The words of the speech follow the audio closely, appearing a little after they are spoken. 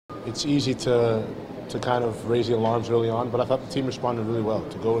it's easy to kind of raise the alarms early on, but I thought the team responded really well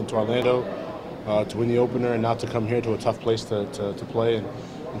to go into Orlando, to win the opener, and now to come here to a tough place to play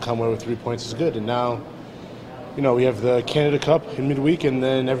and come away with 3 points is good. And now, we have the Canada Cup in midweek and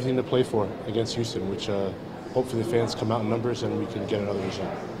then everything to play for against Houston, which hopefully the fans come out in numbers and we can get another result.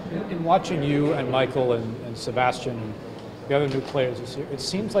 In watching you and Michael and Sebastian and the other new players this year, it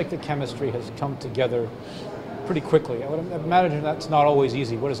seems like the chemistry has come together pretty quickly. I would imagine that's not always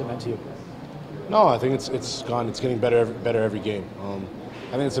easy. What has it meant to you? No, I think it's getting better every game.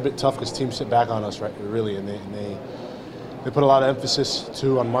 I think it's a bit tough because teams sit back on us, right? Really, and they put a lot of emphasis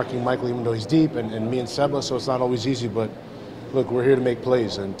too on marking Michael, even though he's deep, and me and Seba. So it's not always easy. But look, we're here to make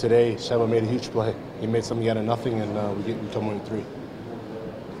plays, and today Seba made a huge play. He made something out of nothing, and we come away with 3.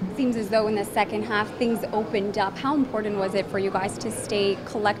 Seems as though in the second half things opened up. How important was it for you guys to stay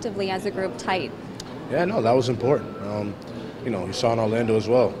collectively as a group tight? Yeah, no, that was important. You saw in Orlando as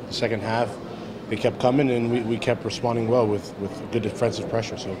well. The second half, they kept coming, and we kept responding well with good defensive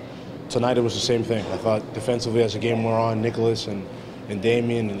pressure. So tonight it was the same thing. I thought defensively as the game wore on, Nicholas and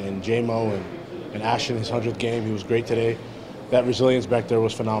Damian and J-Mo and Ashton, his 100th game, he was great today. That resilience back there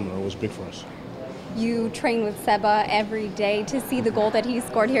was phenomenal. It was big for us. You train with Seba every day. To see the goal that he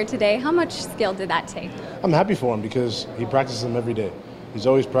scored here today, how much skill did that take? I'm happy for him because he practices them every day. He's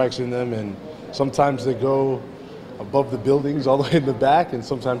always practicing them, and sometimes they go above the buildings all the way in the back, and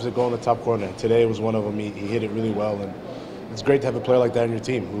sometimes they go in the top corner. Today was one of them. He hit it really well, and it's great to have a player like that in your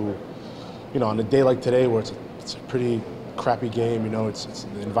team who, on a day like today where it's a pretty crappy game, it's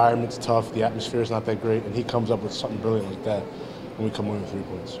the environment's tough, the atmosphere is not that great, and he comes up with something brilliant like that, and we come away with 3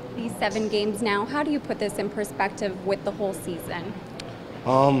 points. These 7 games now, how do you put this in perspective with the whole season?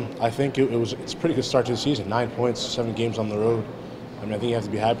 I think it's a pretty good start to the season. 9 points, 7 games on the road. I think you have to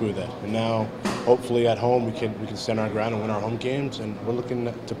be happy with that. And now, hopefully at home, we can stand our ground and win our home games, and we're looking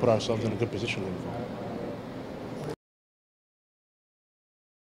to put ourselves in a good position moving forward.